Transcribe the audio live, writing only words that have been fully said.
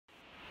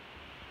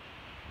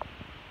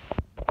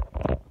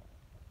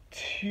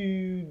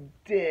Today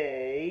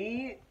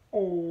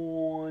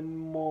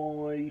on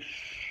my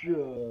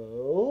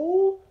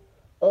show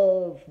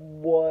of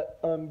what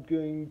I'm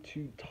going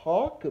to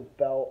talk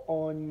about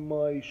on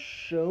my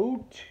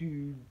show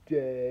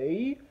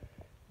today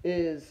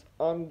is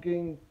I'm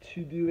going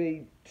to do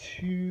a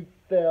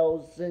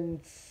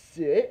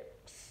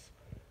 2006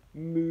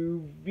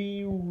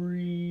 movie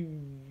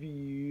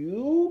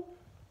review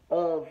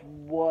of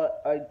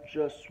what I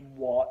just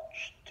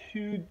watched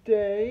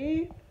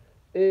today.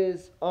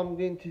 I'm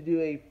going to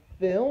do a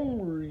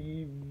film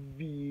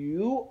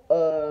review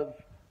of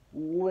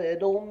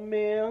Little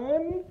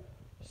Man.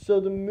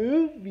 So the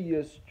movie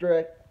is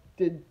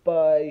directed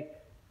by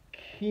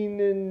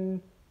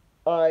Keenan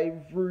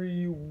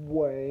Ivory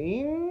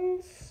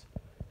Wayans,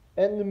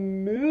 and the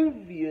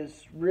movie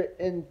is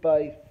written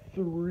by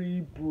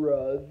three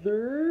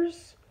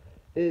brothers: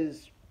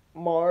 is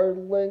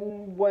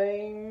Marlon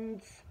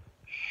Wayans,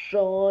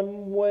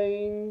 Sean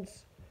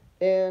Wayans,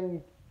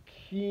 and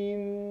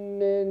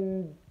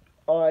Keenan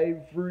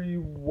Ivory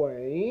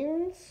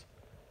Wayans.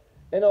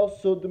 And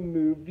also the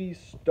movie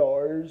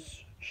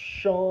stars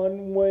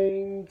Sean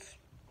Wayans,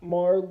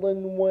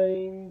 Marlon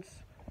Wayans,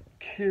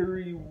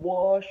 Kerry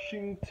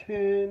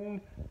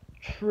Washington,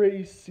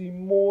 Tracy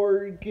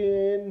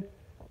Morgan,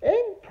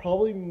 and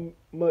probably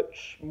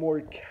much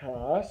more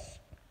cast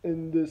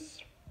in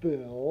this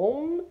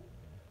film.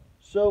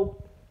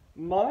 So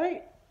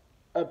my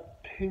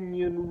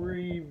opinion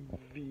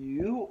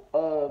review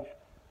of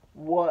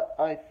what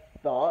I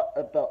thought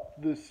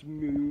about this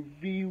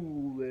movie,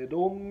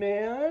 Little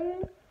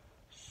Man.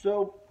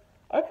 So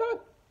I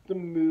thought the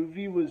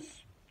movie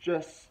was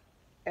just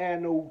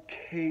an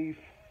okay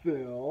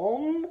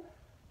film,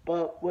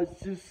 but was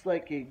this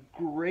like a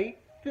great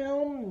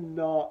film?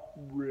 Not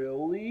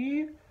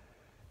really.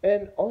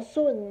 And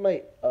also, in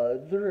my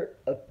other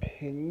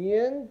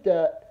opinion,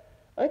 that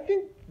I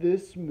think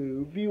this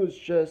movie was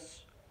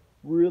just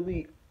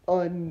really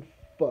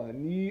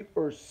unfunny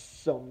or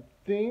something.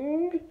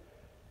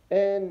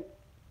 And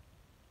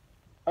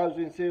I was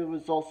gonna say it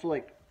was also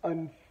like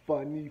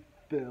unfunny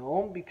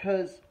film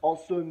because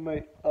also in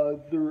my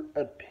other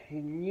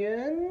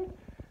opinion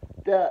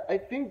that I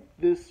think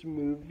this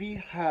movie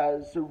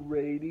has a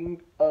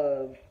rating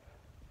of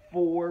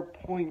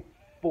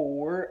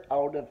 4.4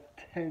 out of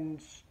 10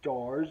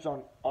 stars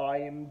on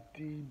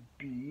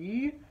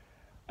IMDb.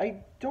 I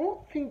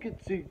don't think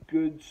it's a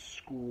good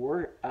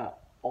score at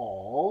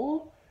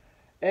all.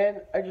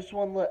 And I just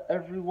want to let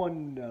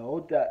everyone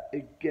know that,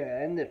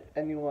 again, if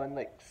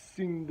anyone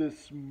seen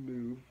this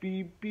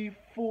movie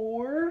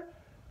before,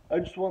 I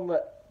just want to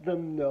let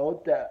them know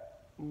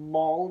that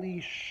Molly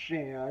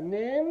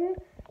Shannon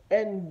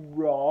and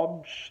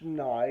Rob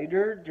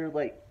Schneider, they're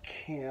like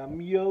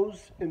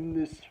cameos in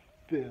this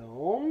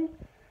film.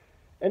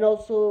 And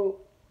also,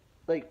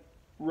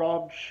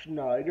 Rob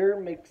Schneider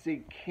makes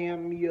a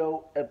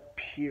cameo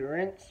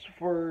appearance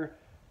for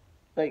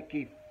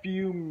a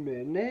few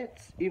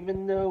minutes,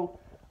 even though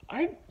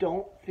I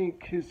don't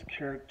think his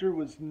character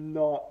was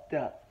not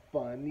that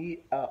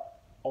funny at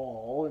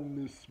all in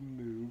this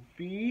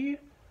movie.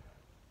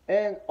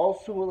 And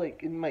also,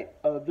 in my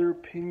other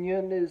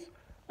opinion, is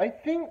I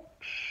think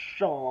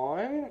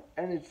Sean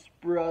and his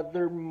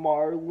brother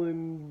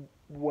Marlon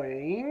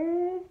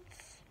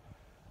Wayans,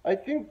 I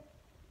think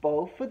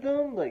both of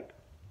them,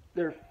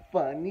 they're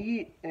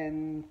funny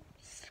and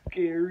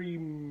scary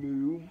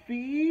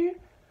movie.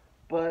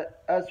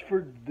 But as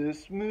for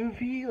this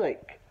movie, I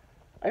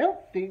don't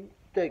think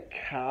the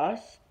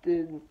cast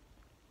did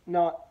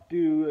not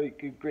do a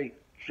great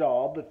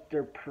job of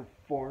their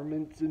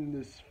performance in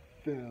this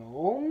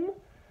film.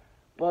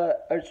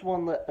 But I just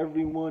want to let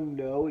everyone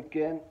know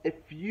again,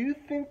 if you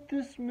think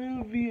this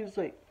movie is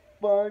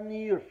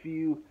funny, or if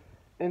you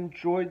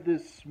enjoyed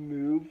this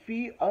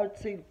movie, I would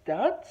say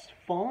that's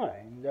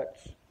fine.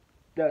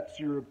 That's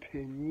your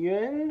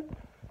opinion.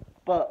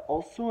 But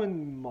also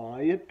in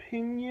my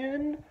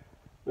opinion,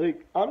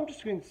 I'm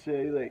just gonna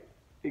say,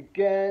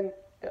 again,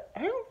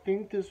 I don't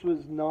think this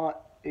was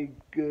not a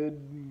good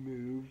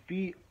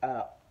movie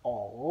at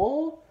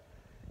all.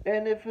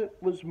 And if it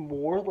was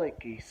more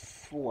like a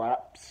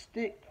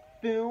slapstick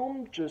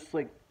film, just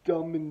like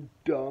Dumb and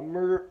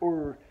Dumber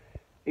or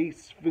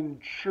Ace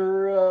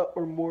Ventura,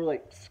 or more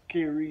like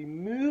Scary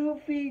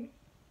Movie,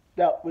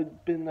 that would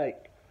have been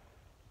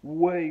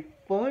way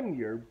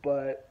funnier.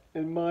 But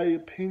in my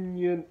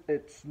opinion,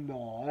 it's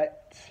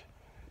not.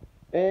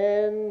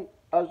 And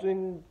I was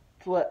going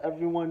to let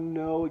everyone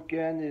know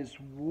again is,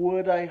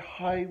 would I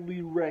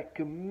highly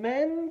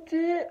recommend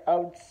it? I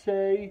would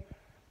say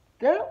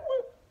that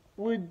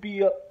would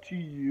be up to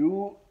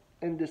you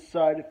and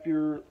decide if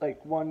you're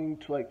wanting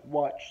to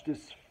watch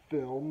this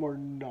film or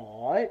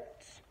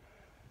not.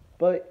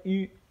 But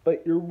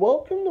you're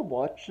welcome to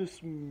watch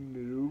this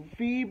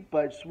movie,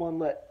 but I just want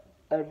to let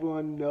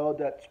everyone know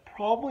that's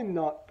probably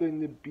not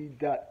going to be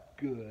that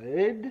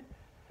good.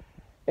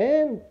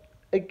 And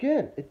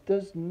again, it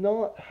does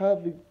not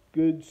have a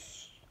good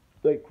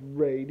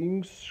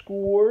rating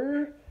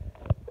score.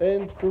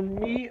 And for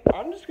me,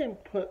 I'm just gonna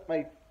put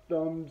my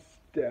thumbs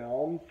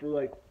down for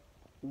like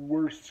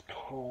worst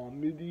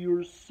comedy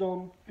or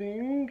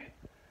something.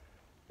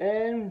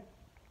 And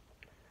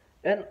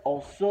and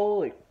also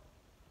like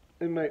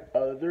in my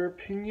other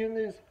opinion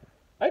is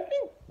I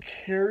think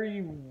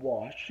Kerry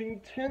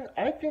Washington,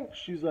 I think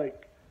she's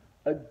like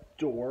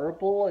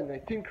adorable and I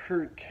think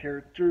her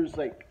character is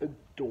like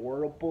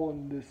adorable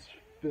in this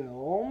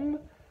film.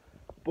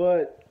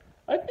 But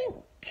I think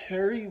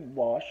Kerry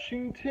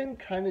Washington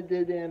kind of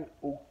did an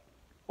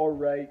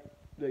alright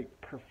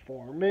like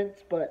performance,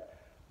 but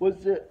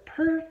was it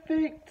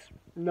perfect?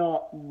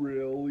 Not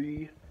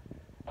really.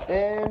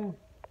 And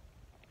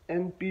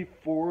and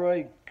before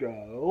I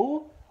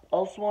go, I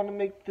also want to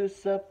make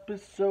this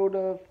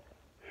episode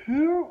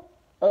who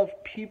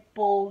of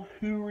people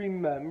who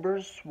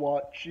remembers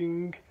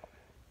watching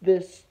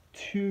this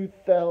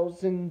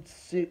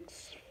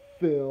 2006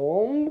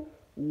 film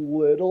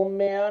Little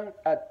Man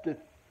at the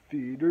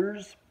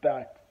theaters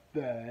back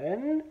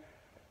then.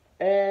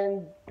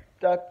 And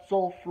that's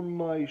all for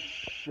my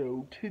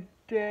show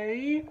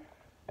today.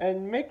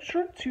 And make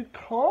sure to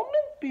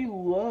comment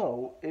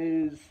below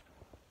is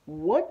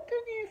what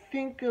did you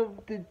think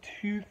of the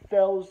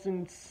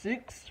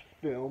 2006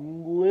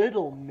 film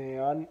Little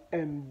Man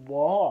and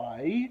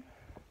why?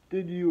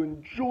 Did you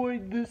enjoy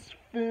this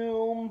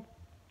film?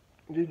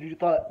 Did you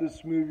thought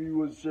this movie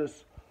was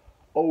just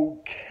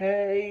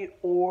okay?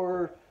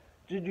 Or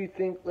did you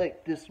think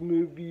like this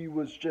movie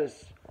was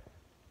just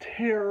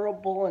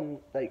terrible and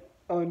like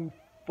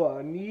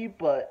unfunny?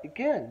 But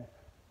again,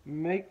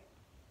 make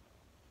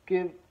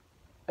give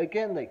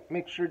again, like,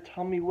 make sure to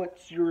tell me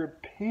what's your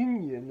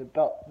opinion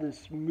about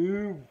this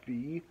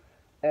movie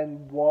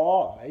and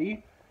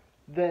why.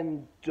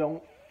 Then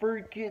don't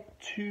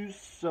forget to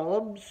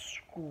subscribe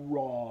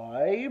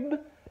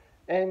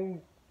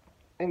and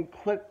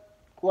click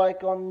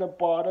like on the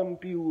bottom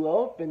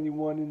below if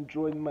anyone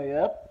enjoyed my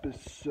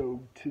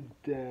episode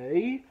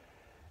today.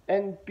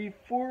 And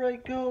before I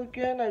go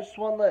again, I just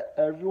want to let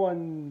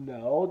everyone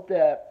know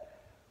that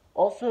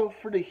also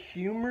for the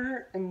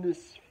humor in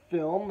this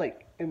film,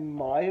 like in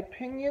my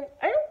opinion,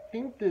 I don't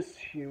think this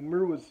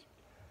humor was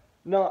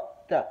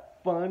not that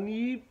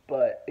funny,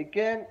 but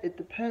again, it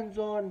depends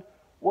on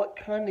what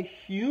kind of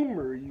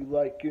humor you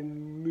like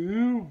in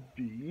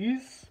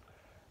movies.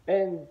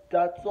 And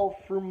that's all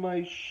for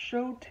my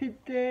show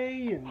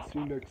today, and see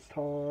you next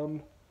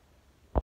time.